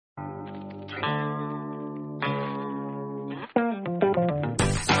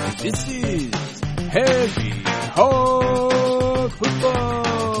This is Heavy Hog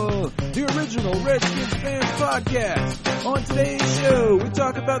Football, the original Redskins fans podcast. On today's show, we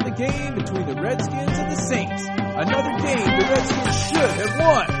talk about the game between the Redskins and the Saints. Another game the Redskins should have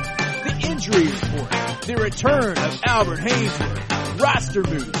won. The injury report, the return of Albert Haynesworth, roster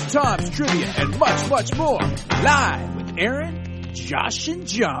moves, Tom's trivia, and much, much more. Live with Aaron, Josh, and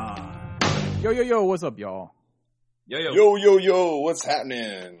John. Yo, what's up, y'all? Yo, what's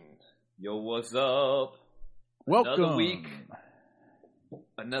happening? Yo, what's up? Welcome. Another week,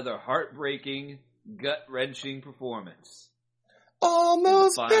 another heartbreaking, gut-wrenching performance.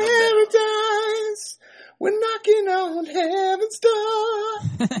 Almost paradise, we're knocking on heaven's door.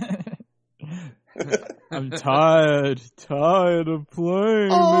 I'm tired of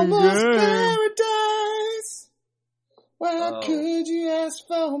playing Almost the game. paradise, what could you ask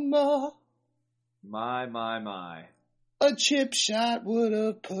for more? My. A chip shot would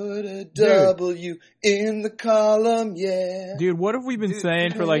have put a W in the column, yeah. Dude, what have we been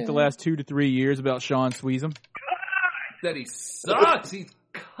saying for like the last 2 to 3 years about Sean Sweezum? That he sucks. He's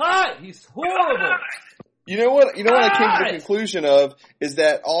cut. He's horrible. You know what I came to the conclusion of is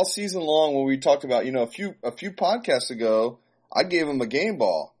that all season long when we talked about, a few podcasts ago, I gave him a game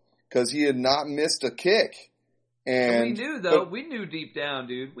ball because he had not missed a kick. And we knew deep down,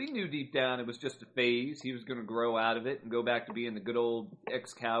 dude. We knew deep down it was just a phase. He was going to grow out of it and go back to being the good old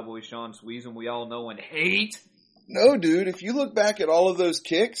ex-Cowboy Sean Sweezum we all know and hate. No, dude. If you look back at all of those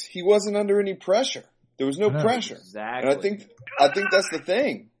kicks, he wasn't under any pressure. There was no pressure. Exactly. And I think that's the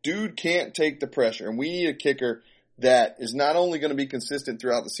thing. Dude can't take the pressure. And we need a kicker that is not only going to be consistent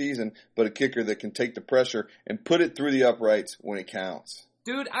throughout the season, but a kicker that can take the pressure and put it through the uprights when it counts.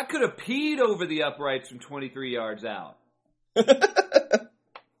 Dude, I could have peed over the uprights from 23 yards out.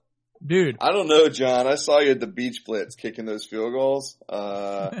 Dude. I don't know, John. I saw you at the beach blitz kicking those field goals.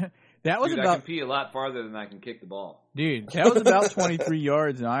 I can pee a lot farther than I can kick the ball. Dude, that was about 23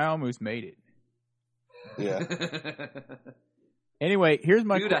 yards, and I almost made it. Yeah. Anyway, here's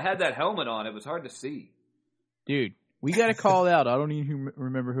my... Dude, I had that helmet on. It was hard to see. Dude, we got to call out. I don't even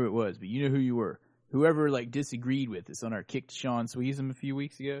remember who it was, but you know who you were. Whoever disagreed with us on our kick to Sean Sweezum a few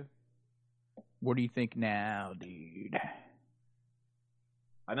weeks ago. What do you think now, dude?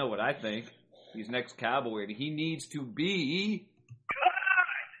 I know what I think. He's next Cowboy, and he needs to be...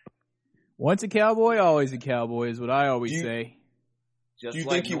 Once a Cowboy, always a Cowboy is what I always say. Just do you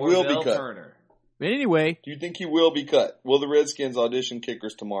like think he will be cut? Turner. But anyway... Do you think he will be cut? Will the Redskins audition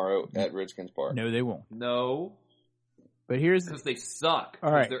kickers tomorrow at Redskins Park? No, they won't. No. But here's... Because they suck.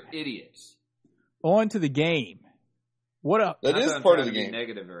 All right. They're idiots. On to the game. That is part of the game.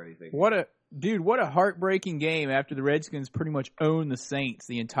 Negative or anything. What a heartbreaking game after the Redskins pretty much owned the Saints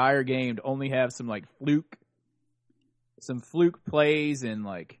the entire game to only have some fluke plays and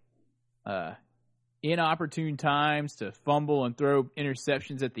inopportune times to fumble and throw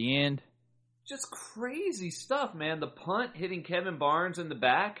interceptions at the end. Just crazy stuff, man. The punt hitting Kevin Barnes in the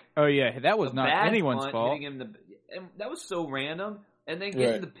back. Oh yeah, that was not anyone's fault. Hitting him and that was so random. And then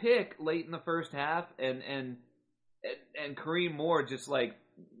getting the pick late in the first half, and Kareem Moore just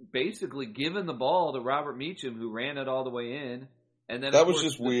basically giving the ball to Robert Meacham, who ran it all the way in. And then that was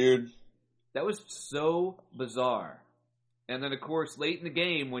just weird. That was so bizarre. And then of course late in the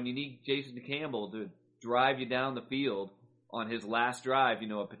game when you need Jason Campbell to drive you down the field on his last drive,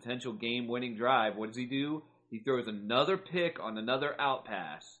 a potential game-winning drive, what does he do? He throws another pick on another out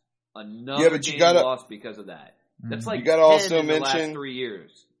pass. Another game lost because of that. That's you got to also mention the last 3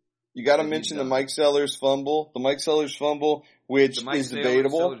 years. You got to mention the Mike Sellers fumble. The Mike Sellers fumble, which is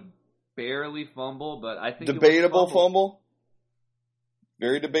debatable. Barely fumble, but I think debatable fumble.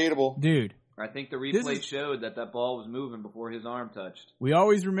 Very debatable, dude. I think the replay showed that ball was moving before his arm touched. We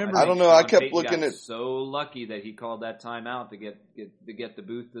always remember. I don't know. I kept looking at. So lucky that he called that timeout to get the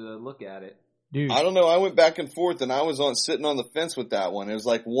booth to look at it. Dude. I don't know. I went back and forth, and I was sitting on the fence with that one. It was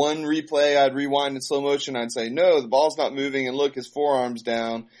like one replay, I'd rewind in slow motion. I'd say, no, the ball's not moving, and look, his forearm's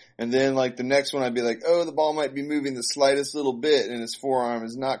down. And then, the next one, I'd be like, oh, the ball might be moving the slightest little bit, and his forearm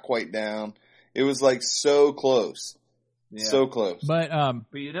is not quite down. It was, so close. Yeah. So close. But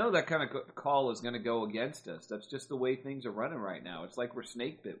that kind of call is going to go against us. That's just the way things are running right now. It's like we're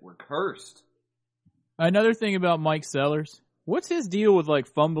snake bit. We're cursed. Another thing about Mike Sellers, what's his deal with,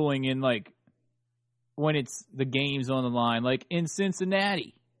 fumbling in, when it's the game's on the line, like in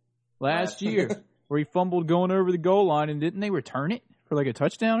Cincinnati last year, where he fumbled going over the goal line, and didn't they return it for a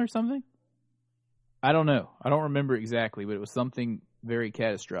touchdown or something? I don't know. I don't remember exactly, but it was something very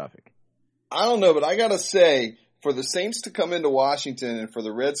catastrophic. I don't know, but I gotta say, for the Saints to come into Washington and for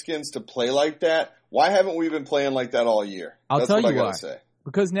the Redskins to play like that, why haven't we been playing like that all year? I'll tell you what I why. gotta say.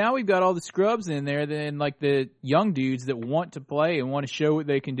 Because now we've got all the scrubs in there, then like the young dudes that want to play and want to show what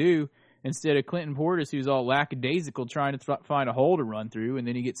they can do, instead of Clinton Portis, who's all lackadaisical trying to find a hole to run through, and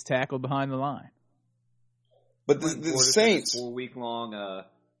then he gets tackled behind the line. But the Saints 4-week-long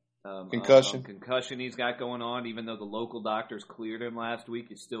concussion he's got going on. Even though the local doctors cleared him last week,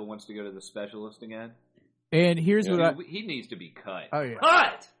 he still wants to go to the specialist again. And here's what he needs to be cut. Oh, yeah.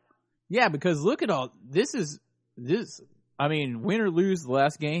 Cut! Yeah, because look at all this. I mean, win or lose the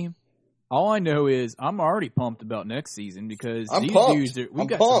last game, all I know is I'm already pumped about next season because dudes we've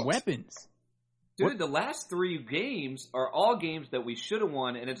got some weapons. Dude, the last 3 games are all games that we should have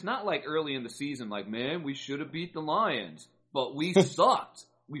won, and it's not like early in the season, like, man, we should have beat the Lions, but we sucked.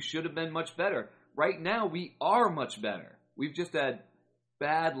 We should have been much better. Right now, we are much better. We've just had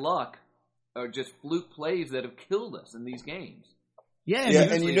bad luck or just fluke plays that have killed us in these games. Yeah, and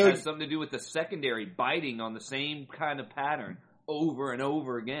it has something to do with the secondary biting on the same kind of pattern over and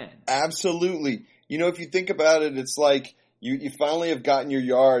over again. Absolutely. If you think about it, it's like you finally have gotten your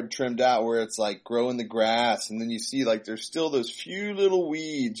yard trimmed out where it's like growing the grass, and then you see like there's still those few little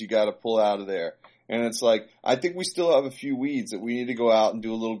weeds you got to pull out of there. And it's like, I think we still have a few weeds that we need to go out and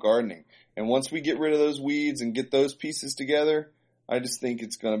do a little gardening. And once we get rid of those weeds and get those pieces together, I just think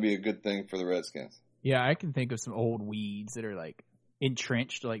it's going to be a good thing for the Redskins. Yeah, I can think of some old weeds that are like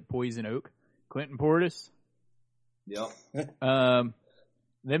entrenched like poison oak. Clinton Portis. Yep.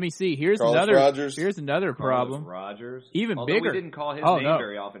 Let me see. Here's Carlos another Rogers. Here's another problem. Rogers. Even Although bigger. we didn't call his name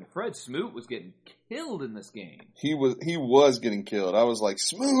very often. Fred Smoot was getting killed in this game. He was getting killed. I was like,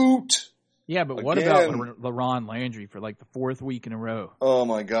 Smoot! Yeah, but what about LaRon Landry for like the 4th week in a row? Oh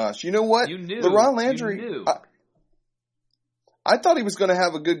my gosh. You know what? You knew. LaRon Landry. You knew. I thought he was going to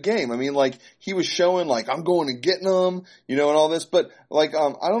have a good game. I mean, like, he was showing, like, I'm going and getting them, and all this. But, like,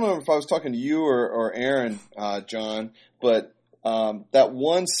 I don't know if I was talking to you or Aaron, John, but that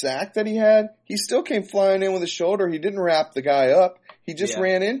one sack that he had, he still came flying in with his shoulder. He didn't wrap the guy up. He just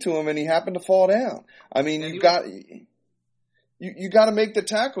ran into him, and he happened to fall down. I mean, you got to make the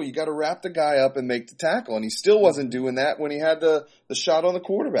tackle. You got to wrap the guy up and make the tackle. And he still wasn't doing that when he had the shot on the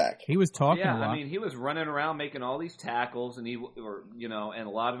quarterback. He was talking a lot. I mean, he was running around making all these tackles, and and a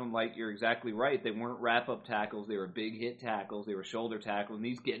lot of them, like, you're exactly right. They weren't wrap-up tackles. They were big hit tackles. They were shoulder tackles. And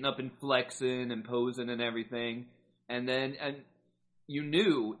he's getting up and flexing and posing and everything. And you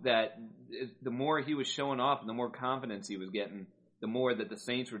knew that the more he was showing off and the more confidence he was getting, the more that the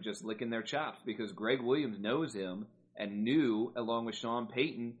Saints were just licking their chops because Greg Williams knows him and knew, along with Sean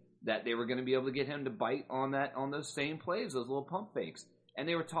Payton, that they were going to be able to get him to bite on those same plays, those little pump fakes. And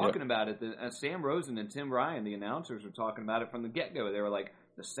they were talking about it. Sam Rosen and Tim Ryan, the announcers, were talking about it from the get-go. They were like,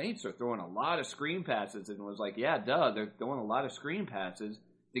 the Saints are throwing a lot of screen passes. And it was like, yeah, duh, they're throwing a lot of screen passes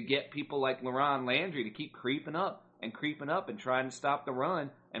to get people like LaRon Landry to keep creeping up and trying to stop the run.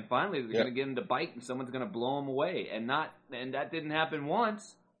 And finally, they're going to get him to bite, and someone's going to blow him away. And that didn't happen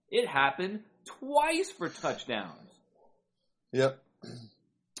once. It happened twice for touchdowns. Yep.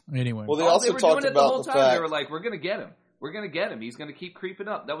 Anyway. Well, they also talked about the fact they were like, we're going to get him. We're going to get him. He's going to keep creeping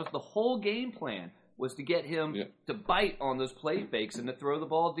up. That was the whole game plan, was to get him to bite on those play fakes and to throw the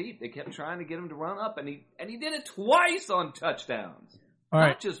ball deep. They kept trying to get him to run up, and he did it twice on touchdowns.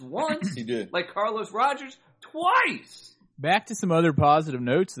 Not just once. He did. Like Carlos Rogers, twice. Back to some other positive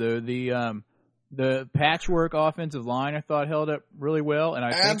notes, though. The patchwork offensive line, I thought, held up really well, and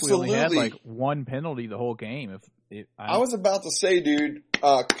I think we only had like one penalty the whole game. I was about to say, dude,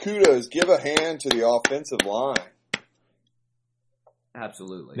 kudos, give a hand to the offensive line.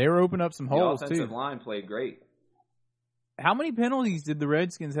 Absolutely. They were opening up some holes, too. The offensive line played great. How many penalties did the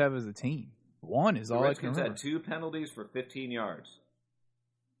Redskins have as a team? One is all I can remember. The Redskins had 2 penalties for 15 yards.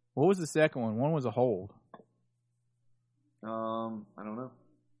 What was the second one? One was a hold. I don't know.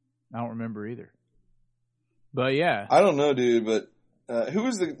 I don't remember either. But yeah. I don't know, dude, but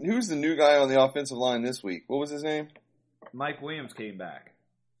who's the new guy on the offensive line this week? What was his name? Mike Williams came back.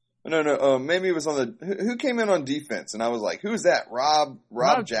 No. Maybe it was on who came in on defense, and I was like, "Who's that? Rob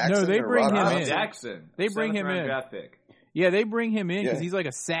Jackson?" No, they bring him in. Jackson. They bring him in. Draft pick. Yeah, they bring him in because he's like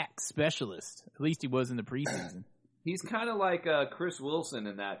a sack specialist. At least he was in the preseason. He's kind of like Chris Wilson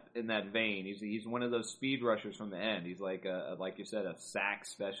in that vein. He's one of those speed rushers from the end. He's like you said, a sack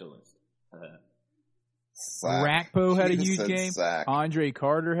specialist. Rakpo had a huge game. Andre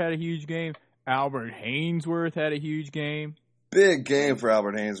Carter had a huge game. Albert Hainsworth had a huge game. Big game for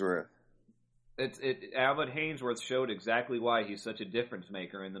Albert Hainsworth. Albert Hainsworth showed exactly why he's such a difference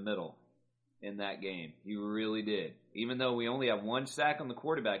maker in the middle in that game. He really did. Even though we only have one sack on the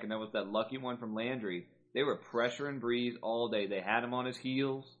quarterback, and that was that lucky one from Landry, They were pressuring Brees all day. They had him on his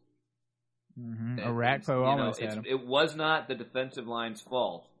heels. Mm-hmm. Arakpo almost had him. It was not the defensive line's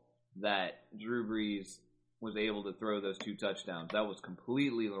fault that Drew Brees was able to throw those 2 touchdowns. That was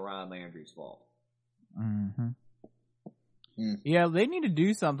completely LaRon Landry's fault. Mm-hmm. Yeah, they need to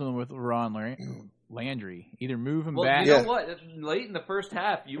do something with LaRon Landry. Either move him back. You know what? Late in the first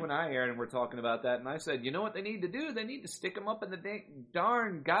half, you and I, Aaron, were talking about that, and I said, you know what they need to do? They need to stick him up in the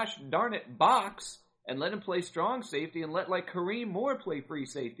darn it box and let him play strong safety and let Kareem Moore play free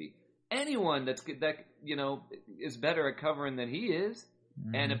safety. Anyone that is better at covering than he is,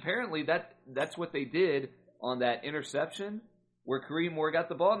 and apparently that's what they did on that interception where Kareem Moore got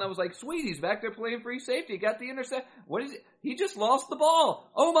the ball, and I was like, sweet, he's back there playing free safety. He got the intercept. What is it? He just lost the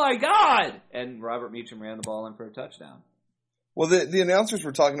ball. Oh my God! And Robert Meacham ran the ball in for a touchdown. Well, the announcers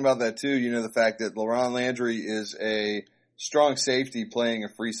were talking about that too. The fact that LaRon Landry is a strong safety playing a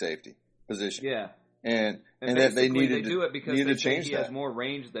free safety position. Yeah. And that they needed to do it because they think he has more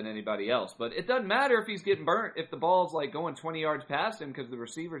range than anybody else. But it doesn't matter if he's getting burnt if the ball's going 20 yards past him because the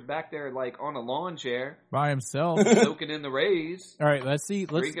receiver's back there on a lawn chair by himself, soaking in the rays. All right, let's see.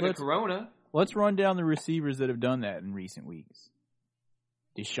 Drinking a Corona. Let's run down the receivers that have done that in recent weeks.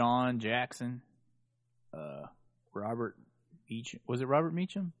 Deshaun Jackson, Robert Meacham. Was it Robert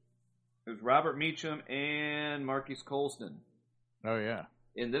Meacham? It was Robert Meacham and Marquise Colston. Oh yeah,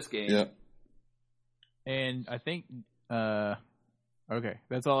 in this game. Yeah. And I think, okay,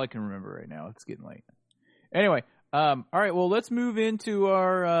 that's all I can remember right now. It's getting late. Anyway, all right, well, let's move into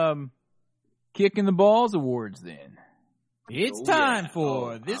our Kicking the Balls Awards then. It's time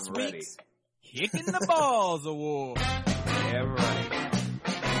for this week's Kicking the Balls Award. Yeah, right.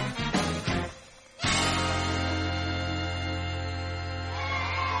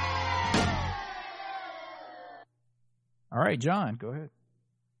 All right, John, go ahead.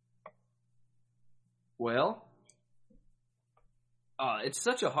 Well, it's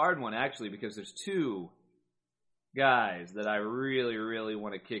such a hard one, actually, because there's 2 guys that I really, really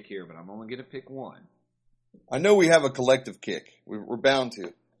want to kick here, but I'm only going to pick one. I know we have a collective kick. We're bound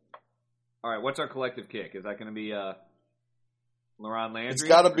to. All right, what's our collective kick? Is that going to be LaRon Landry? It's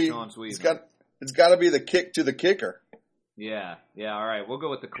got to be. Sean Sweet? It's got to be the kick to the kicker. Yeah. All right, we'll go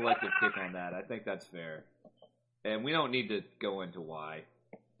with the collective kick on that. I think that's fair, and we don't need to go into why.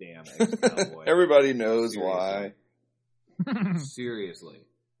 Damn it, everybody knows why. Seriously.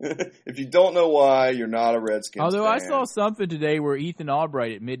 If you don't know why, you're not a Redskins Although fan. I saw something today where Ethan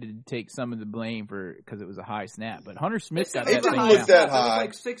Albright admitted to take some of the blame because it was a high snap, but Hunter Smith got that It didn't thing look down. that It high.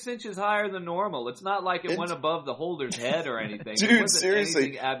 was 6 inches higher than normal. It's not like it went above the holder's head or anything. Dude, there wasn't seriously.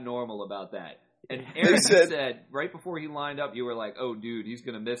 anything abnormal about that. And Aaron said right before he lined up, you were like, "Oh, dude, he's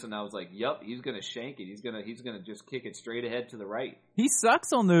gonna miss," and I was like, "Yup, he's gonna shank it. He's gonna just kick it straight ahead to the right." He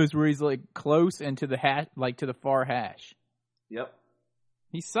sucks on those where he's close and to the to the far hash. Yep,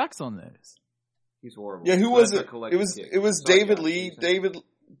 he sucks on those. He's horrible. Yeah, who So was that's it? our collective kick. It was Sorry, David John, Lee.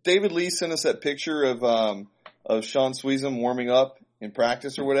 David Lee sent us that picture of Sean Sweezum warming up in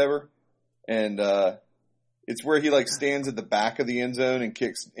practice or whatever, and it's where he stands at the back of the end zone and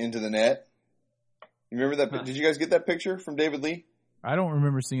kicks into the net. You remember that? Did you guys get that picture from David Lee? I don't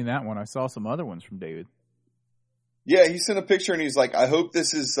remember seeing that one. I saw some other ones from David. Yeah, he sent a picture and he's like, "I hope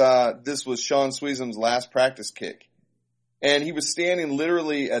this was Sean Sweezum's last practice kick," and he was standing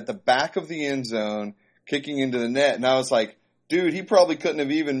literally at the back of the end zone kicking into the net, and I was like, "Dude, he probably couldn't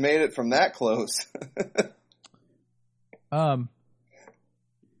have even made it from that close." All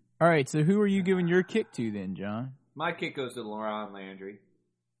right, so who are you giving your kick to then, John? My kick goes to LaRon Landry.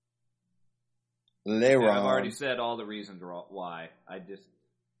 LaRon. I've already said all the reasons why.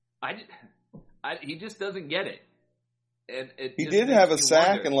 He just doesn't get it. And he did have a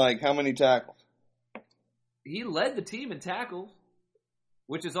sack and how many tackles? He led the team in tackles,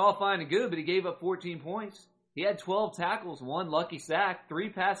 which is all fine and good, but he gave up 14 points. He had 12 tackles, 1 lucky sack, 3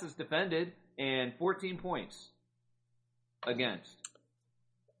 passes defended, and 14 points against.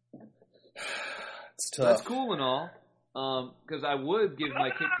 It's tough. That's cool and all. Because I would give my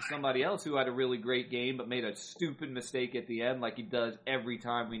kick to somebody else who had a really great game but made a stupid mistake at the end like he does every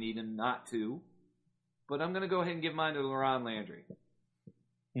time we need him not to. But I'm going to go ahead and give mine to LaRon Landry.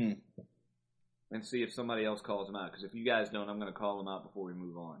 And see if somebody else calls him out. Because if you guys don't, I'm going to call him out before we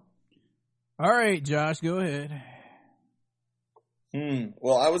move on. All right, Josh, go ahead.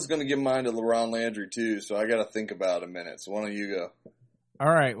 Well, I was going to give mine to LaRon Landry too, so I got to think about it a minute. So why don't you go? All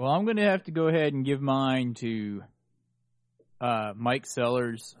right, well, I'm going to have to go ahead and give mine to Mike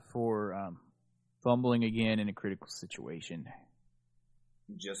Sellers for fumbling again in a critical situation.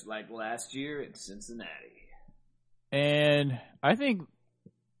 Just like last year in Cincinnati. And I think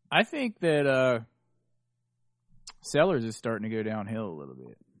that Sellers is starting to go downhill a little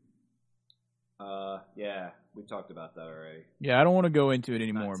bit. Yeah, we talked about that already. Yeah, I don't want to go into it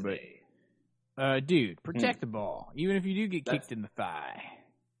anymore, Not today. but dude, protect the ball, even if you do get kicked in the thigh.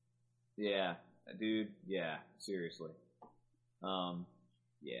 Yeah, dude. Yeah, seriously.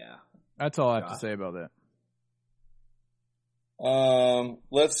 Yeah. That's all I have to say about that.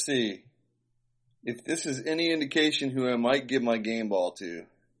 Let's see. If this is any indication who I might give my game ball to,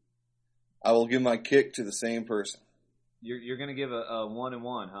 I will give my kick to the same person. You're gonna give a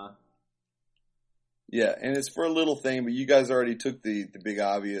 1-1, huh? Yeah, and it's for a little thing, but you guys already took the big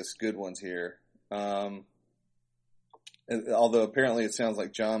obvious good ones here. Although apparently it sounds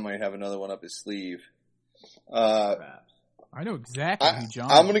like John might have another one up his sleeve. Perhaps. I know exactly who John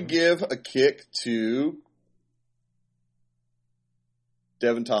I'm going to is. give a kick to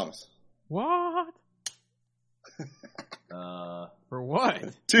Devin Thomas. What? For what?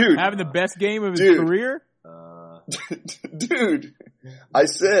 Dude. Having the best game of his career? Dude, I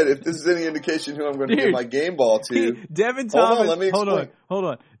said if this is any indication who I'm going to give my game ball to. Devin Thomas. Hold on, let me explain. Hold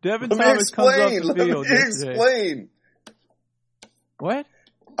on. Devin Thomas comes off the field. Let me explain. What?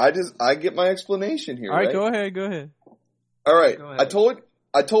 I get my explanation here. All right, right? Go ahead. All right. Go ahead.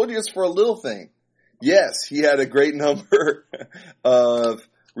 I told you it's for a little thing. Yes, he had a great number of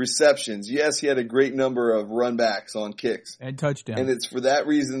receptions. Yes, he had a great number of runbacks on kicks. And touchdowns. And it's for that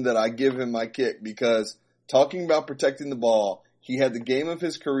reason that I give him my kick, because talking about protecting the ball, he had the game of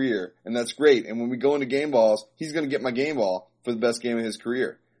his career, and that's great. And when we go into game balls, he's going to get my game ball for the best game of his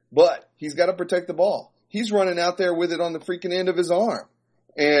career. But he's got to protect the ball. He's running out there with it on the freaking end of his arm.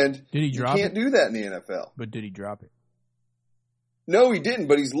 And did he drop you can't do that in the NFL. But did he drop it? No, he didn't,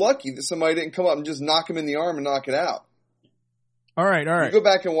 but he's lucky that somebody didn't come up and just knock him in the arm and knock it out. All right. You go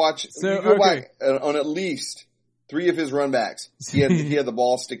back and watch. Back on at least 3 of his runbacks. He had the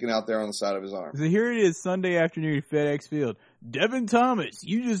ball sticking out there on the side of his arm. So here it is, Sunday afternoon at FedEx Field. Devin Thomas,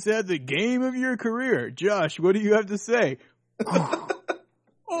 you just had the game of your career. Josh, what do you have to say? Josh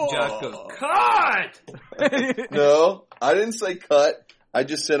goes, cut! No, I didn't say cut. I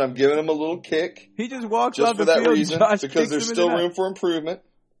just said I'm giving him a little kick. He just walks just off for the that field, reason, Josh because there's still room for improvement.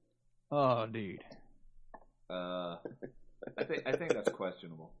 Oh, dude. I think that's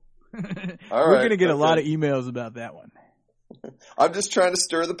questionable. We're going to get a lot of emails about that one. I'm just trying to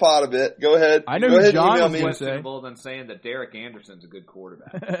stir the pot a bit. Go ahead. I know Go ahead John and email was me. Questionable than saying that Derek Anderson's a good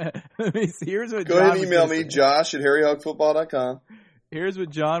quarterback. Here's what Go John ahead and was email gonna me, say. josh@harryhogfootball.com. Here's what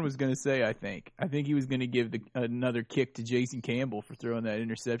John was going to say, I think. I think he was going to give another kick to Jason Campbell for throwing that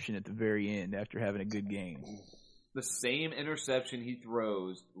interception at the very end after having a good game. The same interception he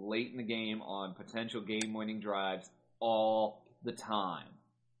throws late in the game on potential game-winning drives all the time.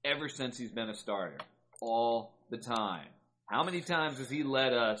 Ever since he's been a starter. All the time. How many times has he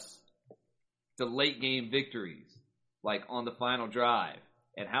led us to late-game victories, like on the final drive?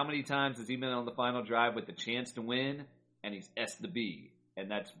 And how many times has he been on the final drive with the chance to win, and he's S the B,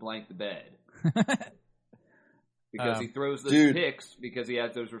 and that's blank the bed? Because he throws those picks because he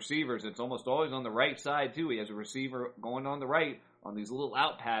has those receivers. It's almost always on the right side, too. He has a receiver going on the right on these little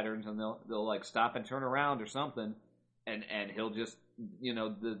out patterns, and they'll like stop and turn around or something, and he'll just,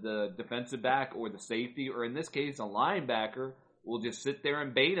 the defensive back or the safety, or in this case, a linebacker, will just sit there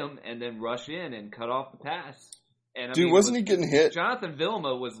and bait him and then rush in and cut off the pass. And wasn't he getting hit? Jonathan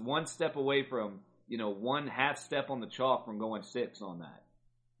Vilma was one step away from, one half step on the chalk from going 6 on that.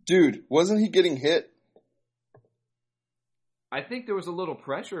 Dude, wasn't he getting hit? I think there was a little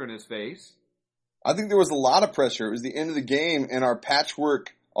pressure in his face. I think there was a lot of pressure. It was the end of the game, and our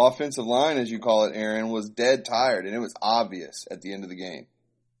patchwork offensive line, as you call it, Aaron, was dead tired, and it was obvious at the end of the game.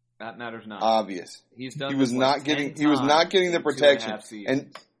 That matters not. Obvious. He was not getting the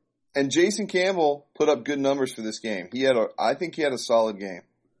protection. And Jason Campbell put up good numbers for this game. I think he had a solid game.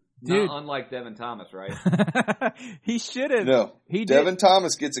 Dude. Not unlike Devin Thomas, right? He should have. No. Devin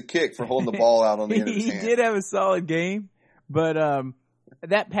Thomas gets a kick for holding the ball out on the end of his hand. He did have a solid game, but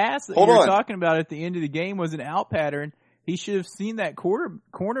that pass that you were talking about at the end of the game was an out pattern. He should have seen that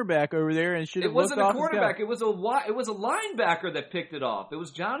cornerback over there and should have looked off. It wasn't a quarterback. It was a linebacker that picked it off. It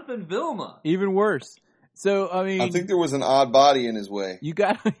was Jonathan Vilma. Even worse. So I think there was an odd body in his way. You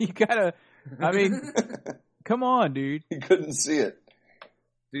gotta. Come on, dude. He couldn't see it.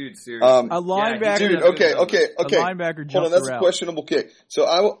 Dude, seriously. A linebacker. Dude, okay. A linebacker jumped Hold on, that's around. a questionable kick. So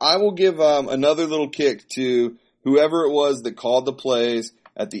I will give another little kick to whoever it was that called the plays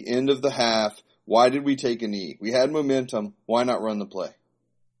at the end of the half. Why did we take a knee? We had momentum. Why not run the play?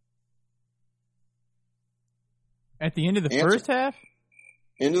 At the end of the first half?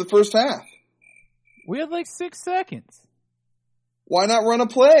 End of the first half. We had like 6 seconds. Why not run a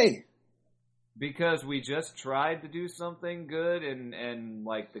play? Because we just tried to do something good and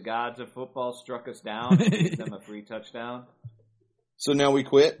like the gods of football struck us down and gave them a free touchdown. So now we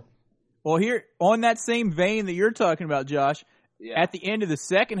quit? Well, here, on that same vein that you're talking about, Josh, at the end of the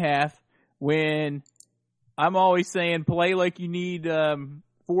second half, when I'm always saying play like you need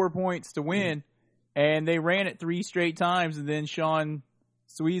 4 points to win, and they ran it 3 straight times, and then Sean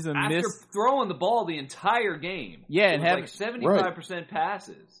Sweezum missed. After throwing the ball the entire game. Yeah, it and was like 75%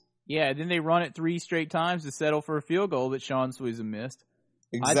 passes. Yeah, then they run it 3 straight times to settle for a field goal that Sean Sweezum missed.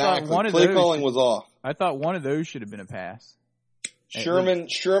 Exactly. I thought one of Play those calling was off. I thought one of those should have been a pass. Sherman,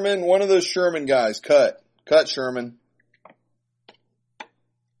 one of those Sherman guys, cut Sherman.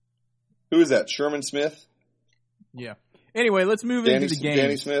 Who is that? Sherman Smith? Yeah. Anyway, let's move into the game.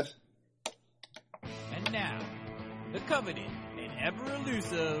 Danny Smith. And now, the coveted and ever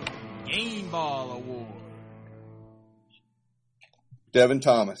elusive Game Ball Award. Devin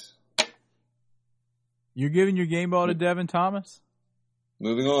Thomas. You're giving your game ball to Devin Thomas?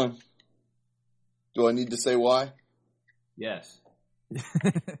 Moving on. Do I need to say why? Yes.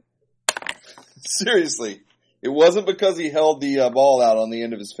 Seriously. It wasn't because he held the ball out on the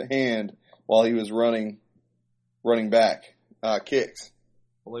end of his hand while he was running back kicks.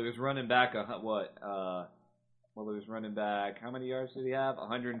 Well, he was running back he was running back. How many yards did he have?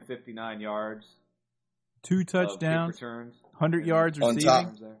 159 yards. 2 touchdowns. Returns. 100 yards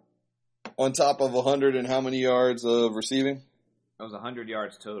receiving. On top of 100 and how many yards of receiving? That was 100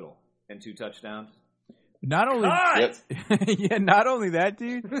 yards total and 2 touchdowns. Not only yeah, not only that,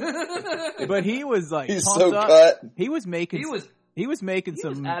 dude, but he was like he's pumped so up. cut. He was making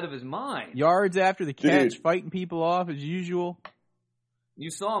some out of his mind. yards after the catch, Dude. fighting people off as usual.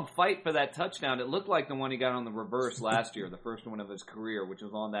 You saw him fight for that touchdown. It looked like the one he got on the reverse last year, the first one of his career, which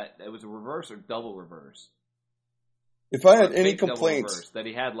was on that. It was a reverse or double reverse. If I had Or any fake double complaints, reverse that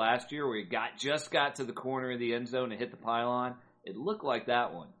he had last year, where he just got to the corner of the end zone and hit the pylon, it looked like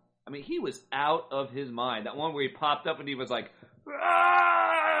that one. I mean, he was out of his mind. That one where he popped up and he was like,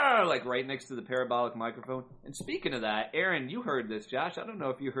 "Ah!" like right next to the parabolic microphone. And speaking of that, Aaron, you heard this. Josh, I don't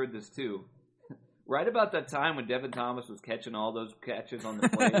know if you heard this too. Right about that time when Devin Thomas was catching all those catches on the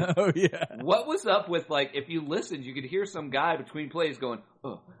plays. Oh, yeah. What was up with, like, if you listened, you could hear some guy between plays going,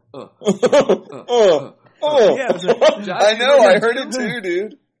 yeah, I know, I heard it too,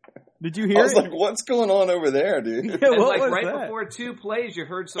 dude. Did you hear I was it? like, what's going on over there, dude? Yeah, and what like was right that? before 2 plays, you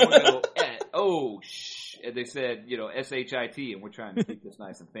heard someone go, shh. And they said, S-H-I-T, and we're trying to keep this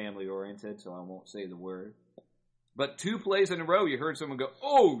nice and family oriented, so I won't say the word. But 2 plays in a row, you heard someone go,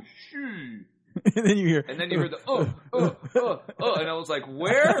 oh, shh. And then you hear the, and I was like,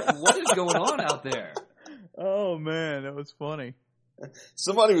 what is going on out there? Oh, man, that was funny.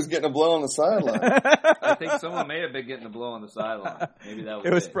 Somebody was getting a blow on the sideline. I think someone may have been getting a blow on the sideline. Maybe that was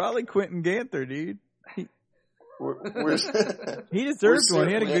It was probably Quentin Ganther, dude. We're He deserved one.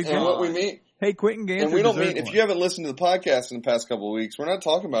 He had a good and game. what we mean, Hey, Quentin Ganther and we don't deserved mean, if one. you haven't listened to the podcast in the past couple of weeks, we're not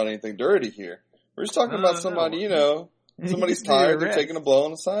talking about anything dirty here. We're just talking about somebody, somebody's tired, they're taking a blow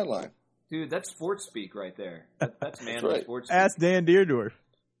on the sideline. Dude, that's sports speak right there. That's manly right. sports speak. Ask Dan Deerdorf.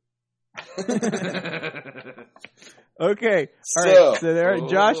 Okay. All right. So there,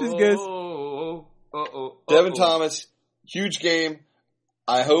 Josh's goes. Devin Thomas, huge game.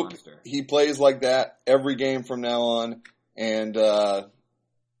 I hope Monster. he plays like that every game from now on. And,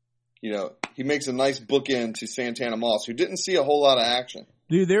 he makes a nice bookend to Santana Moss, who didn't see a whole lot of action.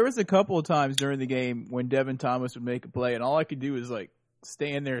 Dude, there was a couple of times during the game when Devin Thomas would make a play, and all I could do was like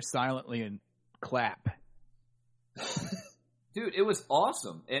stand there silently and clap. Dude, it was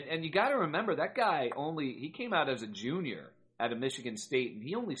awesome. And you got to remember, that guy he came out as a junior out of Michigan State, and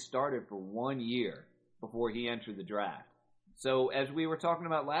he only started for 1 year before he entered the draft. So as we were talking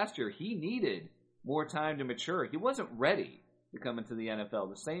about last year, he needed more time to mature. He wasn't ready to come into the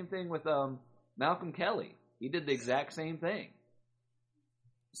NFL. The same thing with Malcolm Kelly. He did the exact same thing.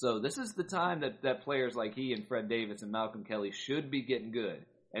 So this is the time that players like he and Fred Davis and Malcolm Kelly should be getting good.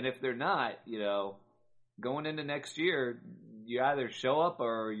 And if they're not, going into next year, you either show up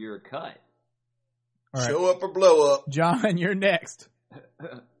or you're cut. All right. Show up or blow up. John, you're next.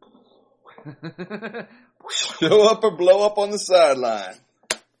 Show up or blow up on the sideline.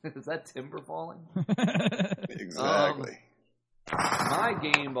 Is that timber falling? Exactly. My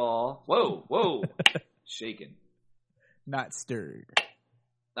game ball. Whoa. Shaking. Not stirred.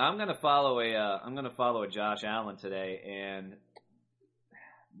 I'm gonna follow a Josh Allen today, and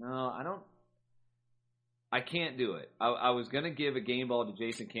no, I can't do it. I was gonna give a game ball to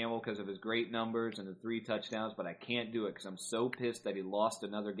Jason Campbell because of his great numbers and the 3 touchdowns, but I can't do it because I'm so pissed that he lost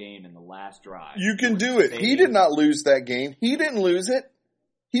another game in the last drive. You can do it. He did not lose that game. He didn't lose it.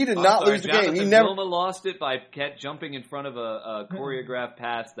 He did not lose the game. He never Vilma lost it by jumping in front of a choreographed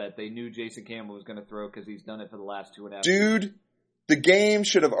pass that they knew Jason Campbell was going to throw because he's done it for the last 2.5 years. Dude, the game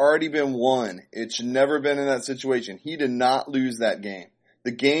should have already been won. It should never been in that situation. He did not lose that game.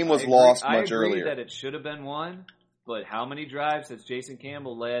 The game was lost much earlier. I agree that it should have been won, but how many drives has Jason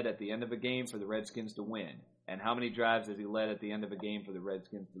Campbell led at the end of a game for the Redskins to win? And how many drives has he led at the end of a game for the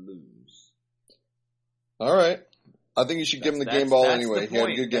Redskins to lose? All right. I think you should give him the game ball anyway. He had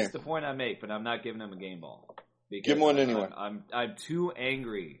a good game. That's the point I make, but I'm not giving him a game ball. Give him one anyway. I'm too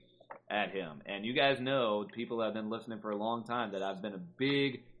angry at him. And you guys know, people that have been listening for a long time, that I've been a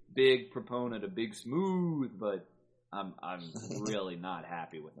big proponent of Big Smooth, but I'm really not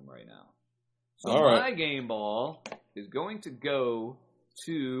happy with him right now. So my game ball is going to go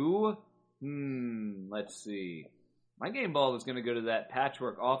to, let's see. My game ball is going to go to that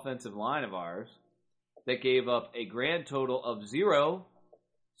patchwork offensive line of ours that gave up a grand total of 0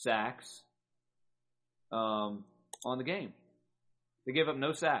 sacks on the game. They gave up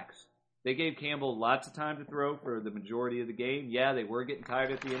no sacks. They gave Campbell lots of time to throw for the majority of the game. Yeah, they were getting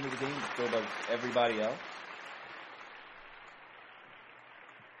tired at the end of the game, but still above everybody else.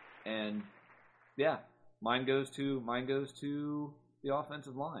 And yeah, mine goes to the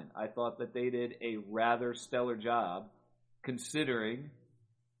offensive line. I thought that they did a rather stellar job, considering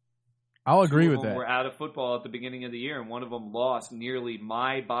I'll agree with that. We're out of football at the beginning of the year, and one of them lost nearly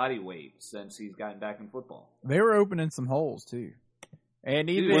my body weight since he's gotten back in football. They were opening some holes too.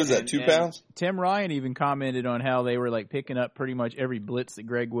 And even what is that, 2 pounds? Tim Ryan even commented on how they were like picking up pretty much every blitz that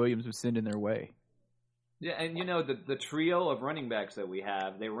Greg Williams was sending their way. Yeah, and you know, the trio of running backs that we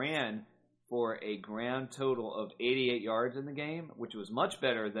have, they ran for a grand total of 88 yards in the game, which was much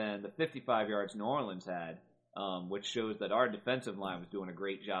better than the 55 yards New Orleans had, which shows that our defensive line was doing a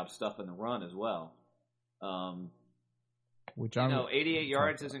great job stuffing the run as well. 88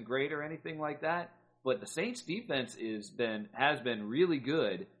 yards isn't great or anything like that, but the Saints' defense has been really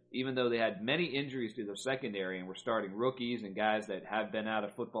good, even though they had many injuries to their secondary and were starting rookies and guys that have been out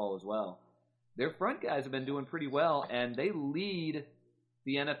of football as well. Their front guys have been doing pretty well, and they lead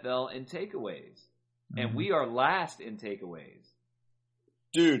the NFL in takeaways. And we are last in takeaways.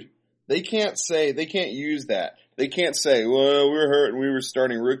 Dude, they can't use that. They can't say, well, we're hurt and we were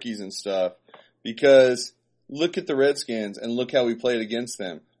starting rookies and stuff, because look at the Redskins and look how we played against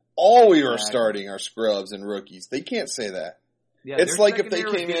them. All we are starting are scrubs and rookies. They can't say that. Yeah, it's like if they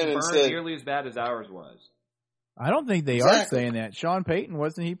came in and said nearly as bad as ours was. I don't think they are saying that. Sean Payton,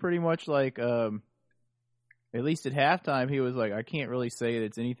 wasn't he pretty much like, at least at halftime, he was like, I can't really say that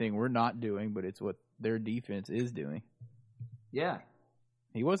it's anything we're not doing, but it's what their defense is doing. Yeah.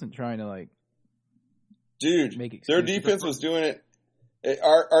 He wasn't trying to like, dude, make excuses. Their defense was doing it.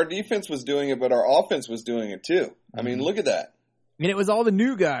 Our defense was doing it, but our offense was doing it too. I mean, look at that. And it was all the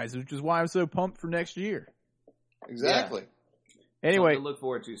new guys, which is why I'm so pumped for next year. Exactly. Yeah. Anyway, something to look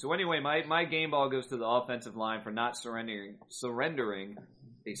forward to. So anyway, my game ball goes to the offensive line for not surrendering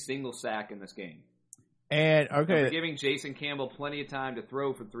a single sack in this game. And okay, for giving Jason Campbell plenty of time to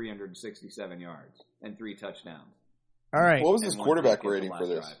throw for 367 yards and 3 touchdowns. All right. What was his quarterback rating for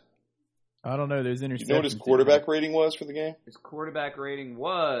this? Drive. I don't know. There's interceptions. You know what his quarterback rating was for the game? His quarterback rating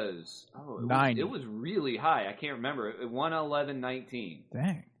was 90. It was really high. I can't remember. 111.19.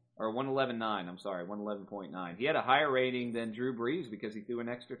 Dang. Or 111.9. I'm sorry, 111.9. He had a higher rating than Drew Brees because he threw an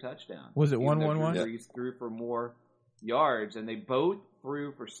extra touchdown. Was it 111? Drew Brees threw for more yards, and they both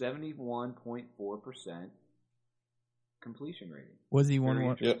threw for 71.4% completion rating. Was he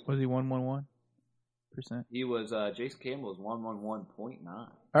 111? Yep. Was he 111%? He was. Jason Campbell was 111.9.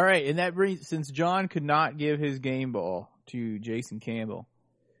 All right, and that brings, since John could not give his game ball to Jason Campbell,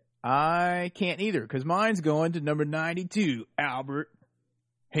 I can't either, because mine's going to number 92, Albert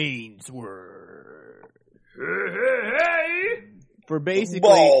Haynesworth. Hey! For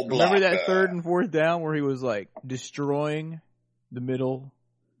basically, remember that 3rd and 4th down where he was like destroying the middle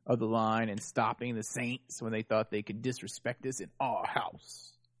of the line and stopping the Saints when they thought they could disrespect us in our house.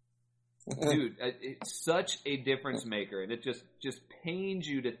 Dude, it's such a difference maker, and it just pains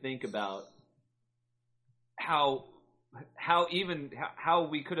you to think about how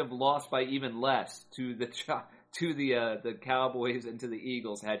we could have lost by even less to the Cowboys and to the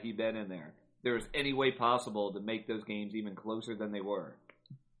Eagles had he been in there. There was any way possible to make those games even closer than they were.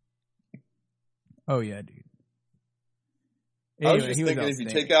 Oh yeah, dude. Anyway, I was just thinking, if you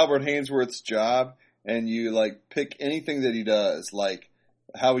take Albert Haynesworth's job and you like pick anything that he does, like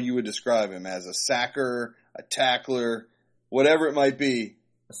how you would describe him, as a sacker, a tackler, whatever it might be.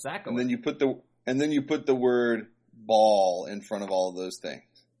 A sacker. And then you put the word ball in front of all of those things.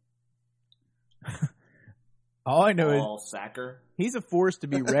 All I know ball sacker, he's a force to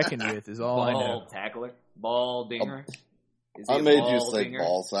be reckoned with. Is all I know. ball tackler, ball dinger. Is he I a made ball you say dinger?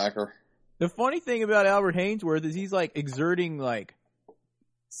 ball sacker. The funny thing about Albert Hainsworth is he's like exerting like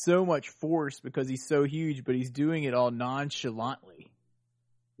so much force because he's so huge, but he's doing it all nonchalantly.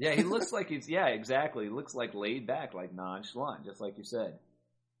 Yeah, he looks like exactly. He looks like laid back, like nonchalant, just like you said.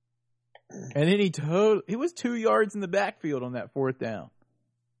 And then he was 2 yards in the backfield on that 4th down.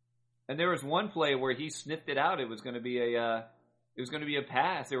 And there was one play where he sniffed it out. It was going to be a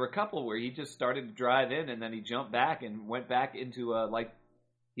pass. There were a couple where he just started to drive in and then he jumped back and went back into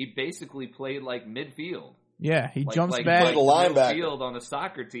he basically played like midfield. Yeah, he jumps like back. Like a linebacker. Midfield on a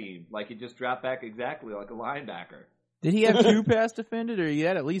soccer team. Like he just dropped back exactly like a linebacker. Did he have 2 pass defended, or he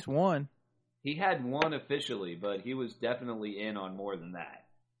had at least 1? He had 1 officially, but he was definitely in on more than that.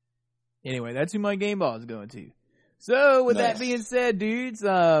 Anyway, that's who my game ball is going to. So, with that Nice. being said, dudes,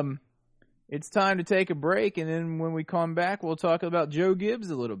 it's time to take a break, and then when we come back, we'll talk about Joe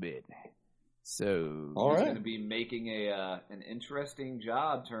Gibbs a little bit. So, All He's right. going to be making an interesting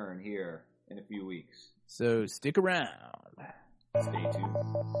job turn here in a few weeks. so stick around. Stay tuned.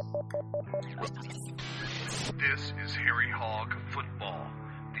 This is Harry Hog Football,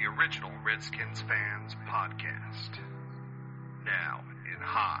 the original Redskins fans podcast. Now in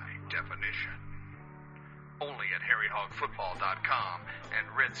high definition. Only at harryhogfootball.com and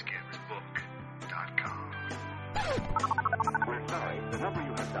redskinsbook.com. We're sorry, the number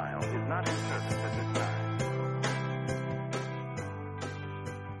you have dialed is not in service at this time.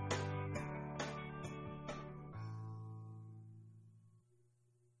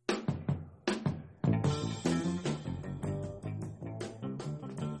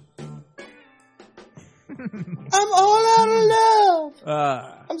 I'm all out of love.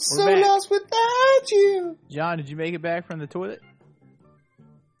 I'm we're so back. lost without you. John, did you make it back from the toilet?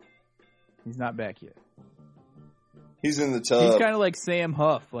 He's not back yet. He's in the He's tub. kind of like Sam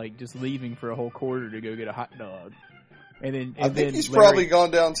Huff, like just leaving for a whole quarter to go get a hot dog. And then, I think he's probably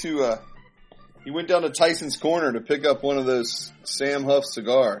gone down to, he went down to Tyson's Corner to pick up one of those Sam Huff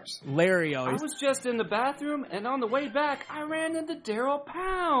cigars. Larry I always. was just in the bathroom, and on the way back, I ran into Daryl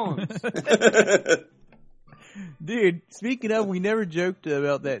Pounds. Dude, speaking of, we never joked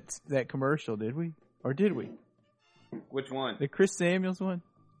about that commercial, did we? Or did we? Which one? The Chris Samuels one?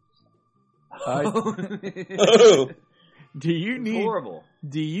 Oh. Do you It's need horrible.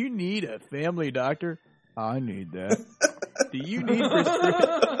 Do you need a family doctor? I need that. Do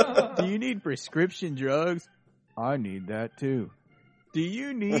you need prescription drugs? I need that too. Do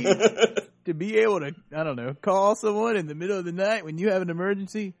you need to be able to, I don't know, call someone in the middle of the night when you have an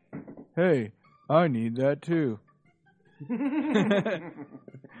emergency? Hey, I need that too.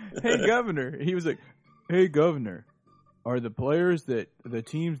 Hey, Governor. He was like, hey, Governor, are the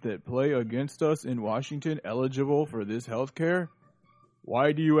teams that play against us in Washington eligible for this health care?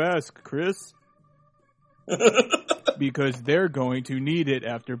 Why do you ask, Chris? Because they're going to need it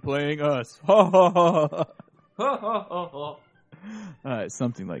after playing us.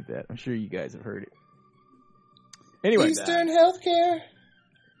 Something like that. I'm sure you guys have heard it. Anyway, Eastern Healthcare,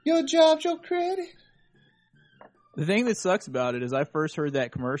 your job's your credit. the thing that sucks about it is I first heard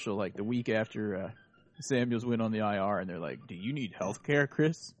that commercial like the week after Samuels went on the IR, and they're like, do you need health care,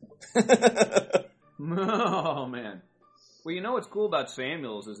 Chris? Oh, man. Well, you know what's cool about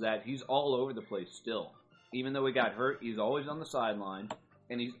Samuels is that he's all over the place still. Even though he got hurt, he's always on the sideline,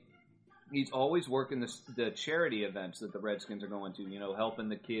 and he's always working the charity events that the Redskins are going to, you know, helping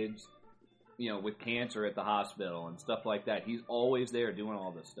the kids, you know, with cancer at the hospital and stuff like that. He's always there doing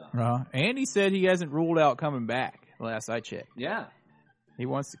all this stuff. And he said he hasn't ruled out coming back, last I checked. Yeah. He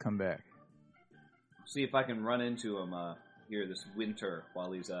wants to come back. See if I can run into him here this winter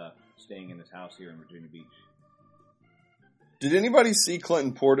while he's staying in his house here in Virginia Beach. Did anybody see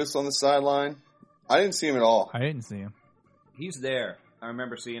Clinton Portis on the sideline? I didn't see him at all. I didn't see him. He's there. I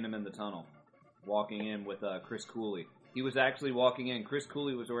remember seeing him in the tunnel, walking in with Chris Cooley. He was actually walking in. Chris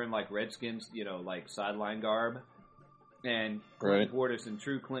Cooley was wearing like Redskins, you know, like sideline garb, and Clinton Portis, in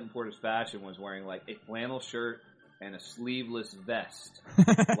true Clinton Portis fashion, was wearing like a flannel shirt and a sleeveless vest,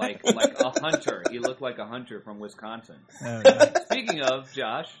 like a hunter. He looked like a hunter from Wisconsin. Oh, yeah. Speaking of,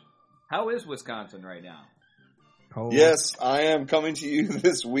 Josh, how is Wisconsin right now? Cold. Yes, I am coming to you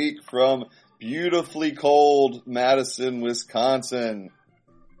this week from beautifully cold Madison, Wisconsin,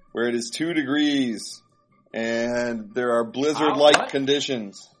 where it is 2 degrees and there are blizzard-like What?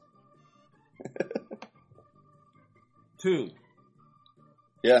 conditions. 2.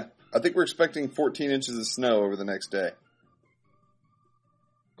 Yeah, I think we're expecting 14 inches of snow over the next day.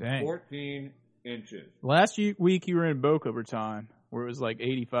 Dang. 14 inches. Last week you were in Boca Raton. where it was like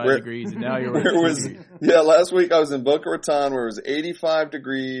 85 degrees, and now you're where it was, last week I was in Boca Raton where it was 85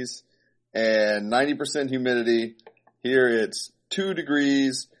 degrees and 90% humidity. Here it's 2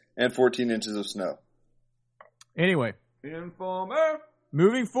 degrees and 14 inches of snow. Anyway, Informer.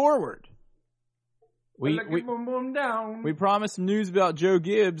 moving forward. We boom, boom, down. promised some news about Joe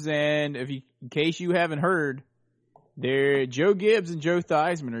Gibbs, and in case you haven't heard, Joe Gibbs and Joe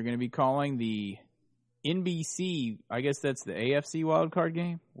Theismann are going to be calling the NBC, I guess that's the AFC wildcard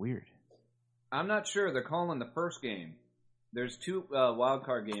game? Weird. I'm not sure. They're calling the first game. There's 2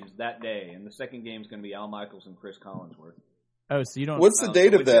 wildcard games that day, and the second game is going to be Al Michaels and Chris Collinsworth. Oh, so you don't... What's the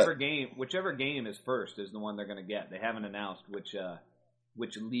date of that? Whichever game is first is the one they're going to get. They haven't announced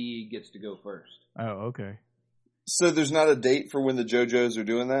which league gets to go first. Oh, okay. So there's not a date for when the JoJos are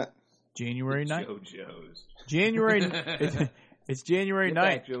doing that? January 9th? JoJo's. It's January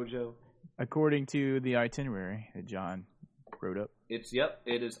 9th, JoJo. according to the itinerary that John wrote up. It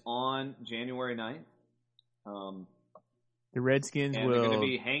is on January 9th. The Redskins and will... they're going to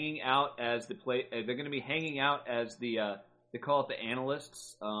be hanging out as they're going to be hanging out as the they call it the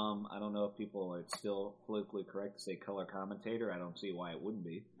analysts. I don't know if it's still politically correct to say color commentator. I don't see why it wouldn't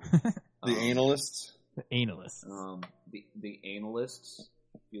be. The analysts? The analysts. The analysts,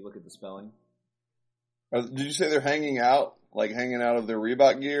 if you look at the spelling. Did you say they're hanging out? Like hanging out of their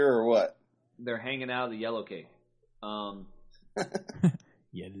Reebok gear or what? They're hanging out of the yellow cake.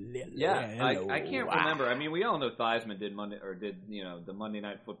 Yeah, I can't remember. I mean, we all know Theismann did the Monday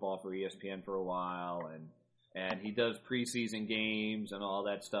Night Football for ESPN for a while, and he does preseason games and all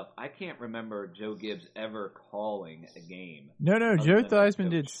that stuff. I can't remember Joe Gibbs ever calling a game. No, Joe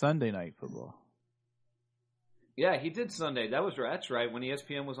Theismann did Sunday Night Football. Yeah, he did Sunday. That's right, when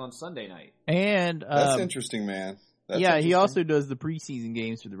ESPN was on Sunday night. And that's interesting, man. He also does the preseason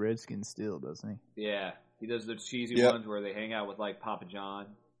games for the Redskins still, doesn't he? Yeah, he does those cheesy ones where they hang out with like Papa John.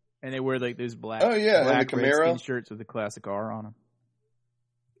 And they wear like those black and the Camaro Redskins shirts with the classic R on them.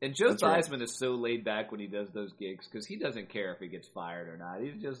 And Joe Theismann is so laid back when he does those gigs because he doesn't care if he gets fired or not.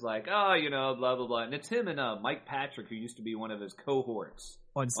 He's just like, blah, blah, blah. And it's him and Mike Patrick, who used to be one of his cohorts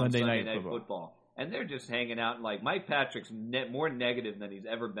on Sunday Night Football. And they're just hanging out. And like Mike Patrick's more negative than he's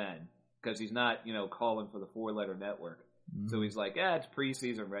ever been because he's not, calling for the 4-letter network. Mm-hmm. So he's like, it's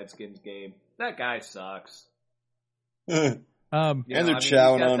preseason Redskins game. That guy sucks. And they're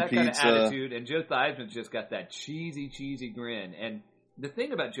chowing on pizza. Kind of attitude, and Joe Theismann's just got that cheesy grin. And the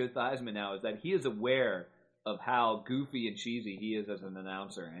thing about Joe Theismann now is that he is aware of how goofy and cheesy he is as an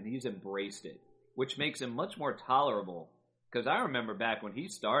announcer, and he's embraced it, which makes him much more tolerable. Because I remember back when he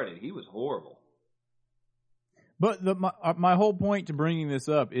started, he was horrible. But my whole point to bringing this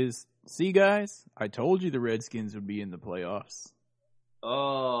up is, see, guys, I told you the Redskins would be in the playoffs.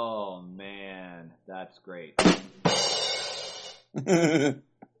 Oh, man, that's great.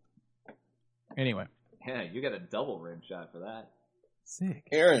 Anyway. Yeah, you got a double rim shot for that. Sick.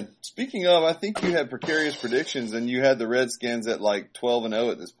 Aaron, speaking of, I think you had precarious predictions and you had the Redskins at like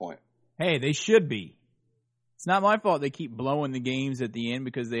 12-0 at this point. Hey, they should be. It's not my fault they keep blowing the games at the end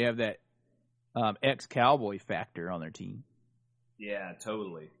because they have that ex-Cowboy factor on their team. Yeah,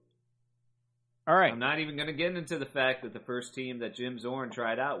 totally. All right. I'm not even going to get into the fact that the first team that Jim Zorn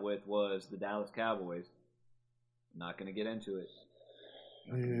tried out with was the Dallas Cowboys. I'm not going to get into it.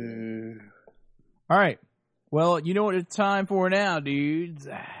 All right. Well, you know what it's time for now, dudes.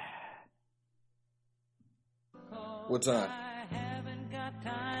 What time?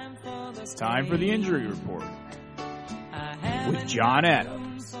 It's time for the injury report with John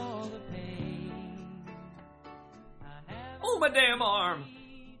Adams. Oh, my damn arm.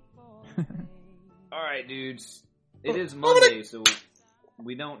 All right, dudes. It is Monday, so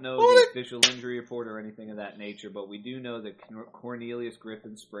we don't know the official injury report or anything of that nature, but we do know that Cornelius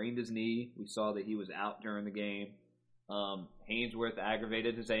Griffin sprained his knee. We saw that he was out during the game. Hainsworth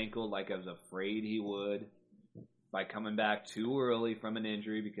aggravated his ankle like I was afraid he would by coming back too early from an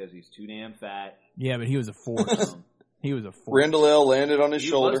injury because he's too damn fat. Yeah, but he was a force. He was a force. Randall L. landed on his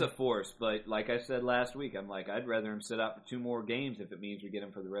shoulder. He was a force, but like I said last week, I'm like, I'd rather him sit out for 2 more games if it means we get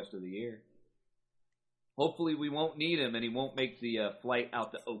him for the rest of the year. Hopefully we won't need him, and he won't make the flight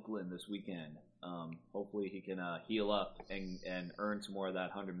out to Oakland this weekend. Hopefully he can heal up and earn some more of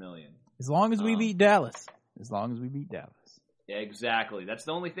that $100 million. As long as we beat Dallas. Yeah, exactly. That's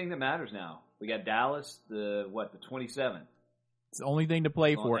the only thing that matters now. We got Dallas, the 27th. It's the only thing to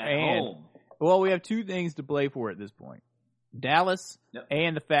play for. At and home. Well, we have 2 things to play for at this point. Dallas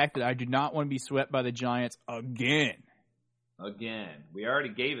and the fact that I do not want to be swept by the Giants again. We already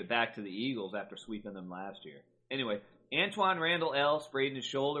gave it back to the Eagles after sweeping them last year. Anyway, Antoine Randall L. sprained his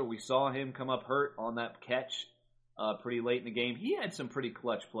shoulder. We saw him come up hurt on that catch pretty late in the game. He had some pretty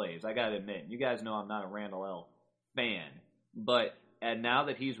clutch plays, I got to admit. You guys know I'm not a Randall L. fan. But now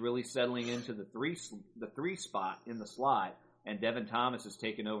that he's really settling into the three spot in the slot, and Devin Thomas has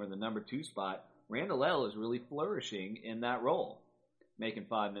taken over the number 2 spot, Randall L. is really flourishing in that role, making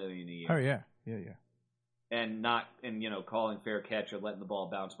 $5 million a year. Oh, yeah. And calling fair catch or letting the ball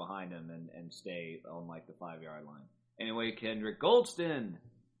bounce behind him and stay on like the 5-yard line. Anyway, Kendrick Goldston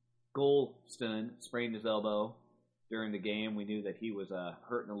sprained his elbow during the game. We knew that he was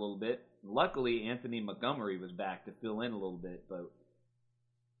hurting a little bit. Luckily, Anthony Montgomery was back to fill in a little bit. But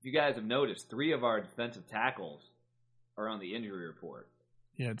if you guys have noticed, 3 of our defensive tackles are on the injury report.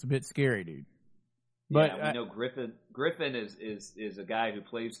 Yeah, it's a bit scary, dude. But we know Griffin is a guy who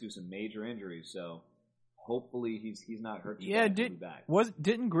plays through some major injuries, so hopefully he's not hurt. Yeah, didn't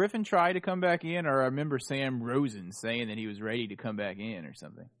Griffin try to come back in, or I remember Sam Rosen saying that he was ready to come back in or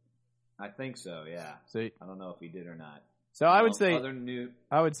something. I think so. Yeah. So I don't know if he did or not. So I would say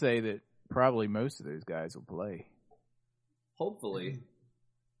that probably most of those guys will play. Hopefully.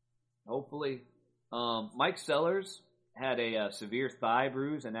 Mike Sellers had a severe thigh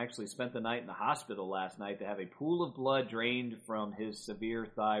bruise and actually spent the night in the hospital last night to have a pool of blood drained from his severe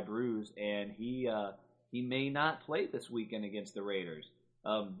thigh bruise, and he may not play this weekend against the Raiders.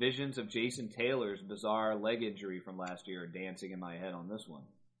 Visions of Jason Taylor's bizarre leg injury from last year are dancing in my head on this one.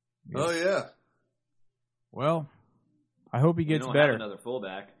 Oh, yeah. Well, I hope he gets we don't better. Have another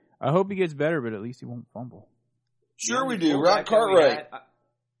fullback. I hope he gets better, but at least he won't fumble. Sure we do. Rock Cartwright.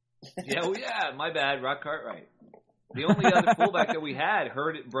 My bad. Rock Cartwright. The only other fullback that we had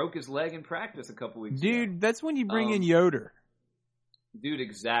broke his leg in practice a couple weeks ago. Dude, that's when you bring in Yoder. Dude,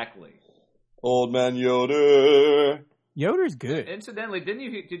 exactly. Old man Yoder. Yoder's good. Incidentally, did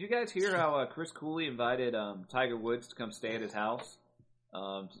you guys hear how Chris Cooley invited Tiger Woods to come stay at his house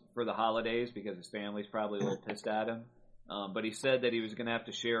for the holidays because his family's probably a little pissed at him? But he said that he was going to have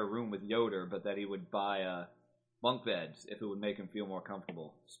to share a room with Yoder, but that he would buy bunk beds if it would make him feel more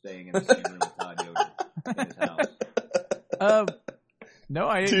comfortable staying in the same room with Todd Yoder in his house. No,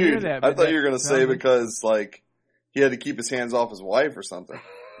 I didn't hear that. I thought you were going to say because, he had to keep his hands off his wife or something.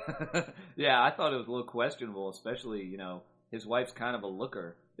 Yeah, I thought it was a little questionable, especially, his wife's kind of a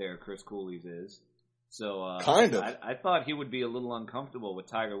looker there, Chris Cooley's is. So, kind of. I thought he would be a little uncomfortable with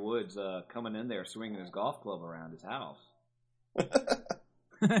Tiger Woods coming in there swinging his golf club around his house.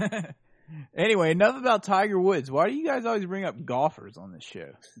 Anyway, enough about Tiger Woods. Why do you guys always bring up golfers on this show?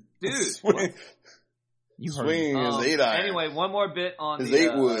 Dude, swinging his 8-iron. Anyway, one more bit on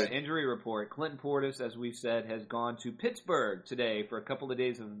the injury report. Clinton Portis, as we've said, has gone to Pittsburgh today for a couple of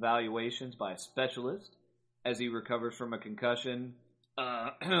days of evaluations by a specialist as he recovers from a concussion.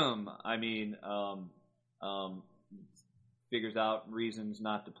 Figures out reasons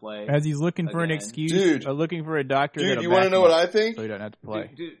not to play. As he's looking for an excuse, dude, looking for a doctor. Dude, you want to know what I think? So he doesn't have to play.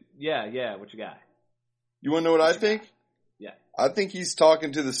 Dude, yeah. What you got? You want to know what I think? Yeah. I think he's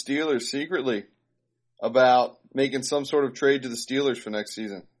talking to the Steelers secretly about making some sort of trade to the Steelers for next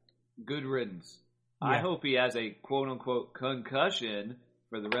season. Good riddance. Yeah. I hope he has a quote-unquote concussion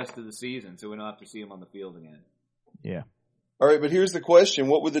for the rest of the season so we don't have to see him on the field again. Yeah. All right, but here's the question.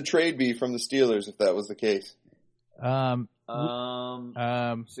 What would the trade be from the Steelers if that was the case?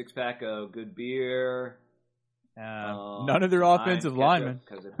 6-pack of good beer. None of their offensive linemen.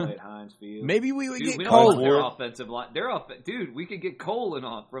 Because they play at Heinz Field. Maybe we would get we Cole. don't want their offensive line. Dude, we could get Colin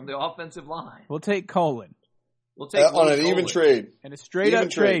off from the offensive line. We'll take Colin. We'll take on an even trade. And a straight-up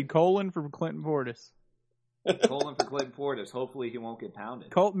trade. Colin for Clinton Portis. Colin for Clinton Portis. Hopefully he won't get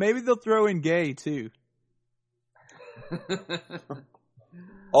pounded. Maybe they'll throw in Gay, too.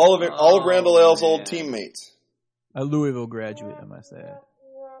 all of Randall L's old teammates. A Louisville graduate, I must add.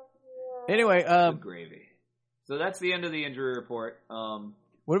 Anyway, good gravy. So that's the end of the injury report.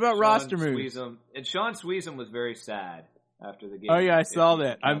 What about roster moves? And Sean Sweezum was very sad after the game. Oh yeah, I saw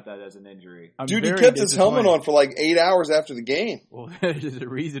that. That as an injury. Dude, he kept his helmet on for 8 hours after the game. Well, there's a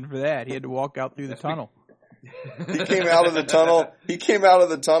reason for that. He had to walk out through the tunnel. He came out of the tunnel.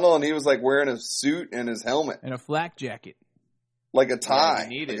 And he was wearing a suit and his helmet and a flak jacket, like a tie,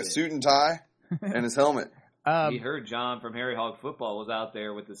 a suit and tie, and his helmet. He heard John from Harry Hog Football was out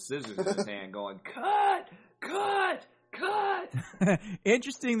there with the scissors in his hand going, cut!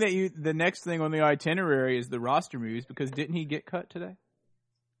 Interesting that the next thing on the itinerary is the roster moves, because didn't he get cut today?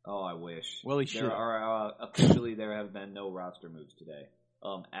 Oh, I wish. Well, he should. Officially, there have been no roster moves today.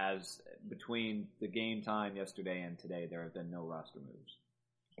 As between the game time yesterday and today, there have been no roster moves.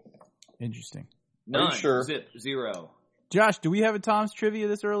 Interesting. None. Are you sure? Zip. 0. Josh, do we have a Tom's Trivia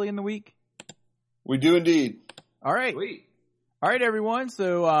this early in the week? We do indeed. All right. Sweet. All right, everyone.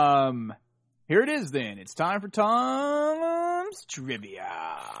 So Here it is then. It's time for Tom's Trivia.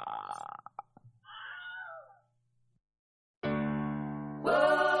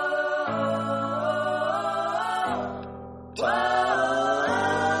 Tom's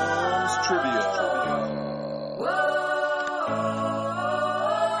Trivia.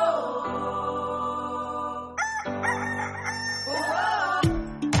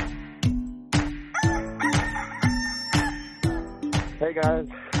 Hey guys,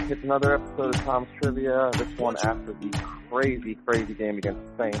 it's another episode of Tom's Trivia, this one after the crazy game against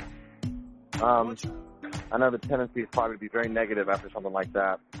the Saints. I know the tendency is probably to be very negative after something like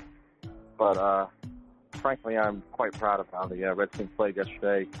that, but frankly I'm quite proud of how the Redskins played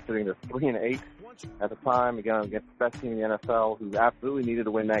yesterday, considering they're 3-8 at the time, again against the best team in the NFL, who absolutely needed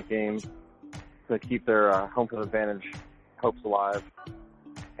to win that game to keep their home field advantage hopes alive.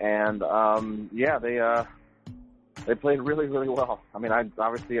 And they played really well. I mean,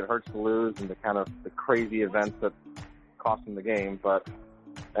 obviously it hurts to lose and the crazy events that cost them the game,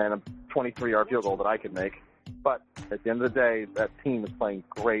 and a 23-yard field goal that I could make. But at the end of the day, that team is playing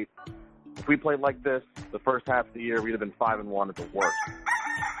great. If we played like this the first half of the year, we'd have been 5-1 at the worst.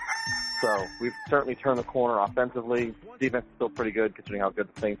 So we've certainly turned the corner offensively. Defense is still pretty good considering how good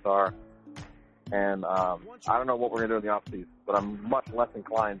the Saints are. And I don't know what we're going to do in the offseason, but I'm much less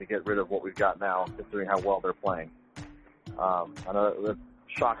inclined to get rid of what we've got now considering how well they're playing. I know that's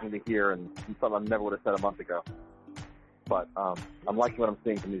shocking to hear and something I never would have said a month ago. But I'm liking what I'm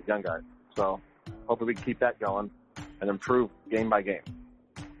seeing from these young guys. So hopefully we can keep that going and improve game by game.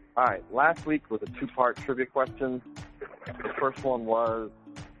 All right, last week was a two-part trivia question. The first one was,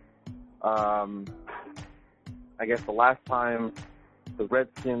 I guess the last time the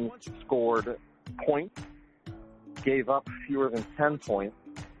Redskins scored points, gave up fewer than 10 points,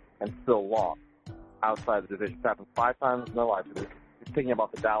 and still lost outside the division. It's happened 5 times in their life. It's thinking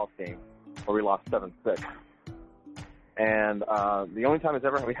about the Dallas game where we lost 7-6. And the only time it's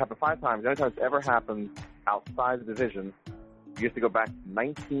ever happened 5 times. The only time it's ever happened outside the division, you have to go back to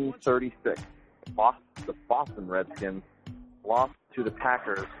 1936. The Boston Redskins lost to the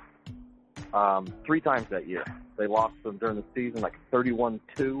Packers 3 times that year. They lost them during the season like 31-2,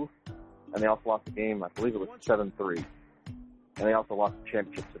 and they also lost the game, I believe it was 7-3. And they also lost the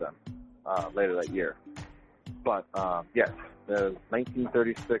championship to them later that year. But, yes, the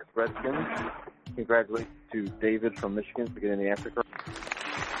 1936 Redskins. Congratulations to David from Michigan for getting the answer correct.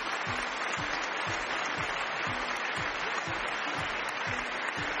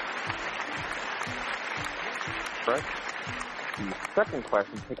 The second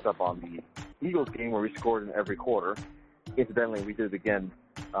question picks up on the Eagles game where we scored in every quarter. Incidentally, we did it again.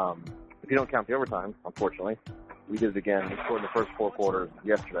 If you don't count the overtime, unfortunately, we did it again. We scored in the first 4 quarters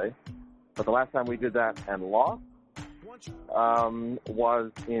yesterday. But the last time we did that and lost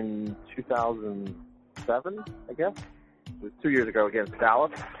was in 2007, I guess. It was 2 years ago against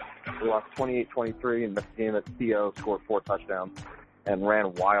Dallas. We lost 28-23 in the game that Theo scored 4 touchdowns and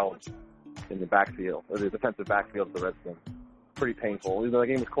ran wild in the backfield, or the defensive backfield of the Redskins. Pretty painful. Even though the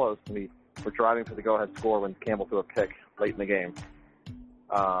game was close, we were driving for the go-ahead score when Campbell threw a pick late in the game.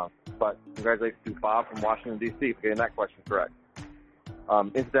 But congratulations to Bob from Washington, D.C. for getting that question correct.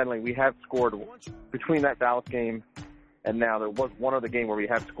 Incidentally, we have scored between that Dallas game and now. There was one other game where we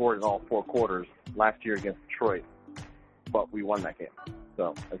have scored in all 4 quarters last year against Detroit, but we won that game.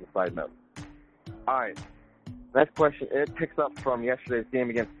 So, as a side note. All right. Next question. It picks up from yesterday's game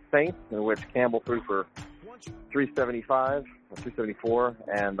against the Saints, in which Campbell threw for 375 or 374,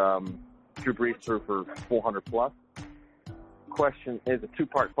 and Drew Brees threw for 400 plus. Question is a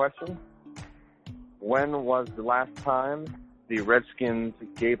 2-part question. When was the last time the Redskins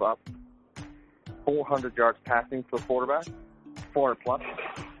gave up 400 yards passing to a quarterback? 400 plus.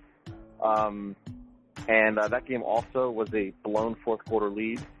 And that game also was a blown 4th quarter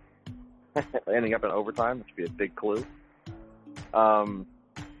lead, ending up in overtime, which would be a big clue. And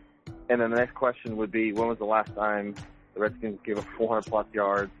then the next question would be, when was the last time the Redskins gave up 400 plus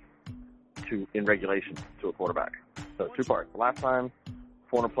yards in regulation to a quarterback? So 2 parts. The last time,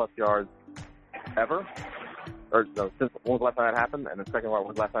 400 plus yards ever, or no, since when was the last time that happened? And the second part, when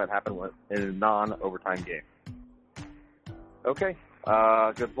was the last time it happened in a non-overtime game? Okay.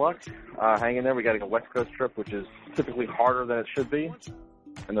 Good luck. Hang in there. We got a West Coast trip, which is typically harder than it should be.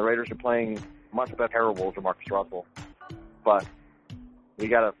 And the Raiders are playing much better terrible to Marcus Russell. But we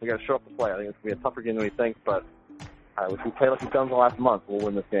gotta show up to play. I think it's gonna be a tougher game than we think, but if we play like we've done the last month, we'll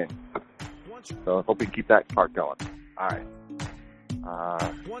win this game. So I hope we can keep that part going. All right.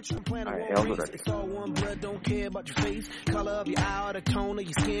 Once you plan a Hail war race, it's all one blood, don't care about your face, color of your eye, or the tone of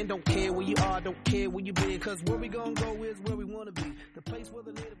your skin, don't care where you are, don't care where you been, cause where we gonna go is where we wanna be, the place where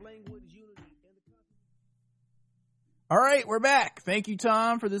the native language is unity. All right, we're back. Thank you,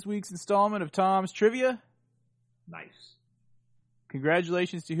 Tom, for this week's installment of Tom's Trivia. Nice.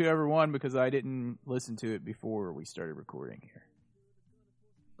 Congratulations to whoever won because I didn't listen to it before we started recording here.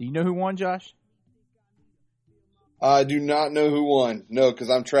 Do you know who won, Josh? I do not know who won. No, because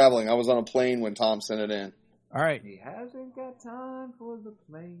I'm traveling. I was on a plane when Tom sent it in. All right. He hasn't got time for the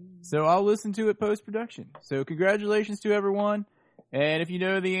plane. So I'll listen to it post-production. So congratulations to everyone. And if you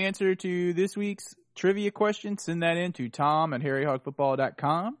know the answer to this week's trivia question, send that in to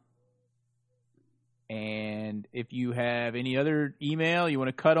tom@harryhogfootball.com. And if you have any other email you want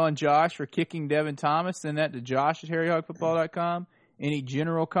to cut on Josh for kicking Devin Thomas, send that to josh@harryhogfootball.com. Any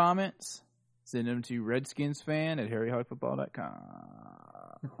general comments, send them to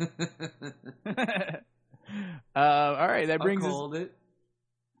redskinsfan@harryhogfootball.com. All right, that brings I called it.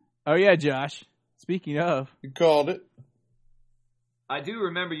 Oh, yeah, Josh. Speaking of. You called it. I do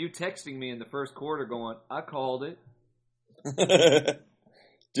remember you texting me in the first quarter going, I called it.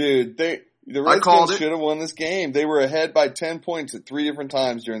 Dude, the Redskins should have won this game. They were ahead by 10 points at 3 different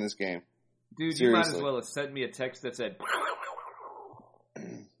times during this game. Dude, Seriously. You might as well have sent me a text that said...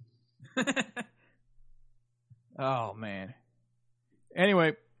 Oh, man.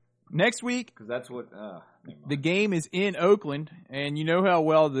 Anyway, next week... Because that's what... the game is in Oakland, and you know how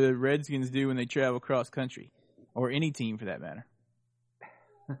well the Redskins do when they travel cross country. Or any team, for that matter.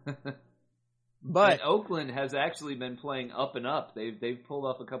 But and Oakland has actually been playing up and up. They've pulled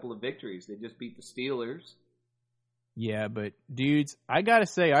off a couple of victories. They just beat the Steelers. Yeah, but dudes, I gotta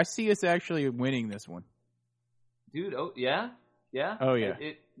say, I see us actually winning this one. Dude, oh yeah? Oh yeah.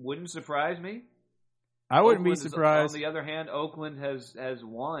 It wouldn't surprise me. I wouldn't Oakland be surprised. On the other hand, Oakland has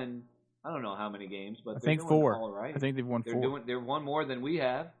won, I don't know how many games, but I they're think doing 4. all right. I think they've won 4. They're one more than we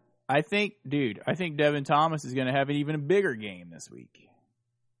have. I think Devin Thomas is gonna have an even bigger game this week.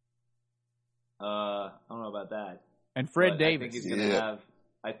 I don't know about that. And Fred but Davis. I think he's going to have.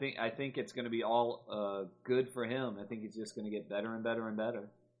 I think it's going to be all good for him. I think he's just going to get better and better and better.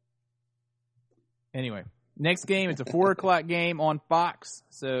 Anyway, next game, it's a 4:00 game on Fox.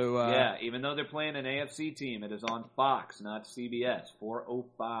 So yeah, even though they're playing an AFC team, it is on Fox, not CBS.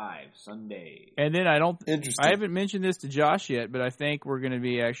 4:05 Sunday. And then I haven't mentioned this to Josh yet, but I think we're going to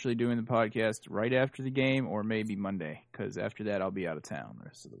be actually doing the podcast right after the game, or maybe Monday, because after that I'll be out of town the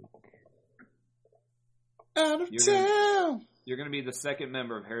rest of the week. Out of town. You're going to be the second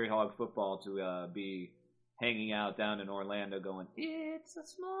member of Harry Hog Football to be hanging out down in Orlando going, it's a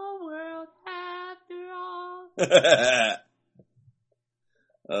small world after all.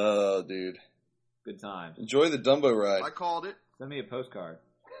 Oh, dude. Good times. Enjoy the Dumbo ride. I called it. Send me a postcard.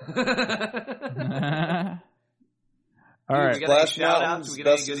 All right. We got any shout-outs? We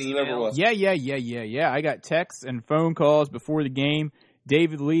got any good emails? Yeah. I got texts and phone calls before the game.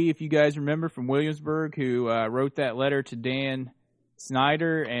 David Lee, if you guys remember, from Williamsburg, who wrote that letter to Dan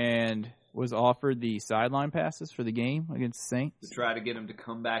Snyder and was offered the sideline passes for the game against the Saints. To try to get him to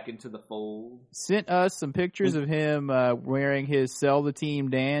come back into the fold. Sent us some pictures of him wearing his Sell the Team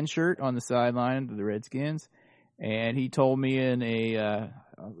Dan shirt on the sideline of the Redskins. And he told me in I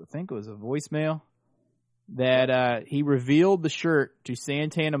think it was a voicemail, that he revealed the shirt to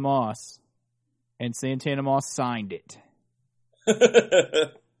Santana Moss, and Santana Moss signed it.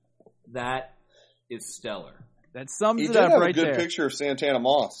 That is stellar. That sums it He up did have right a good there. picture of Santana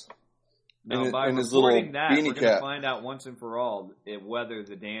Moss. Now, by in his little reporting that, beanie we're going to cap. find out once and for all whether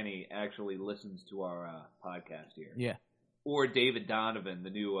the Danny actually listens to our podcast here. Yeah. Or David Donovan,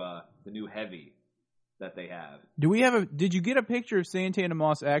 the new heavy that they have. Did you get a picture of Santana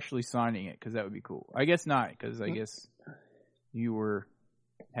Moss actually signing it? Because that would be cool. I guess not, because I guess you were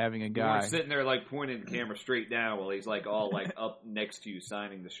having a guy. You were sitting there like pointing the camera straight down while he's like all like up next to you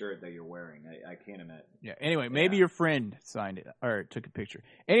signing the shirt that you're wearing. I can't imagine. Yeah. Anyway, maybe your friend signed it or took a picture.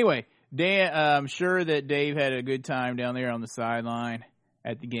 Anyway, Dan, I'm sure that Dave had a good time down there on the sideline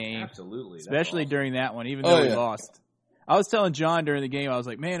at the game. Absolutely. Especially awesome. during that one, even though we lost. I was telling John during the game, I was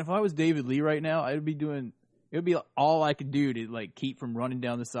like, man, if I was David Lee right now, it would be all I could do to like keep from running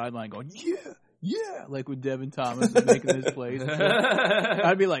down the sideline going, yeah, like with Devin Thomas was making his plays.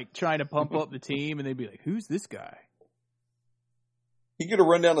 I'd be like trying to pump up the team, and they'd be like, "Who's this guy?" He could have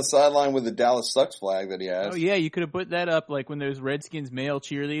run down the sideline with the Dallas Sucks flag that he has. Oh yeah, you could have put that up like when those Redskins male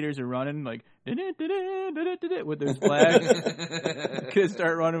cheerleaders are running, like with those flags. You could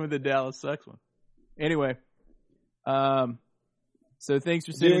start running with the Dallas Sucks one. Anyway, so thanks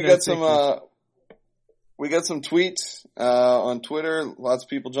for sending. We got some tweets on Twitter. Lots of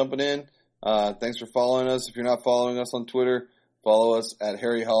people jumping in. Thanks for following us. If you're not following us on Twitter, follow us at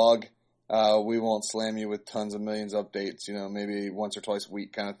Harry Hog. We won't slam you with tons of millions updates, maybe once or twice a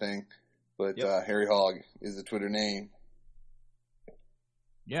week kind of thing. But Harry Hog is the Twitter name.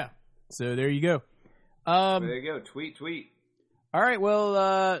 Yeah. So there you go. There you go. Tweet. All right.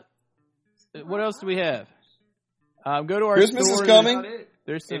 Well, what else do we have? Go to our Christmas store. is coming.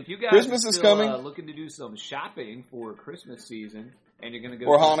 There's some, if you guys Christmas are is still, coming. Looking to do some shopping for Christmas season, and you're going to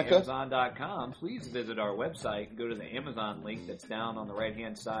go Or to Hanukkah. Amazon.com, please visit our website and go to the Amazon link that's down on the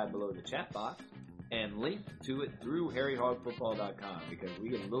right-hand side below the chat box and link to it through HarryHogFootball.com because we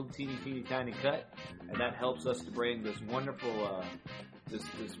get a little teeny tiny cut, and that helps us to bring this wonderful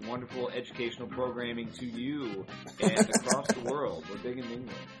this wonderful educational programming to you and across the world. We're big in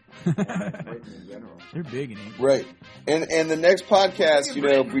England. And Britain in general. they're big in England. Right. And the next podcast,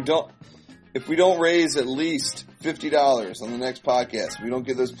 if we don't raise at least $50 on the next podcast, if we don't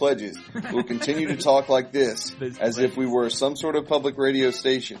get those pledges, we'll continue to talk like this as if we were some sort of public radio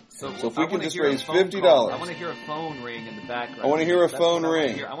station. So if we can just raise $50. I want to hear a phone ring in the background. I want to hear a phone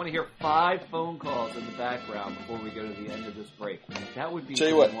ring. I want to hear 5 phone calls in the background before we go to the end of this break. That would be Tell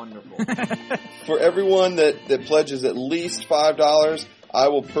you what. wonderful. For everyone that pledges at least $5, I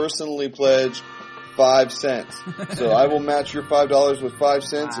will personally pledge 5 cents. So I will match your $5 with 5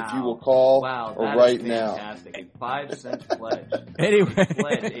 cents if you will call or write now. Fantastic. A 5 cent pledge. Anyway.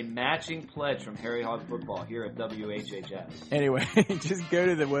 A matching pledge from Harry Hog Football here at WHHS. Anyway, just go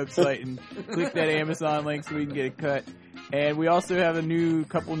to the website and click that Amazon link so we can get a cut. And we also have a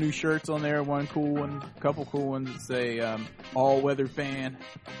couple new shirts on there. One cool one, couple cool ones that say All Weather Fan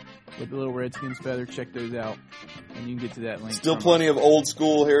with the little Redskins feather. Check those out, and you can get to that link. Still plenty of old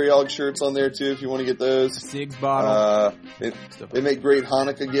school Harry Hog shirts on there too if you want to get those. Sig's bottle. They make great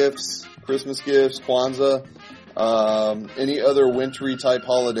Hanukkah gifts, Christmas gifts, Kwanzaa, any other wintry type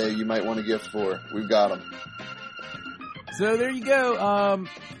holiday you might want to gift for. We've got them. So there you go.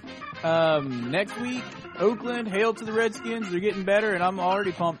 Next week, Oakland, hail to the Redskins. They're getting better, and I'm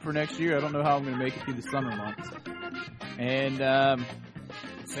already pumped for next year. I don't know how I'm going to make it through the summer months. And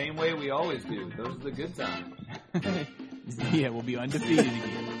same way we always do. Those are the good times. yeah, we'll be undefeated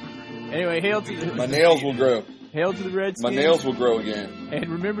again. Anyway, hail to the... My nails will grow. Hail to the Redskins. My nails will grow again. And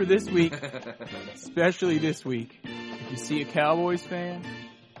remember this week, especially this week, if you see a Cowboys fan...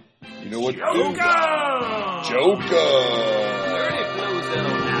 You know what to do. Joker! Dirty Blue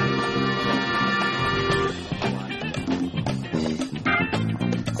Zone.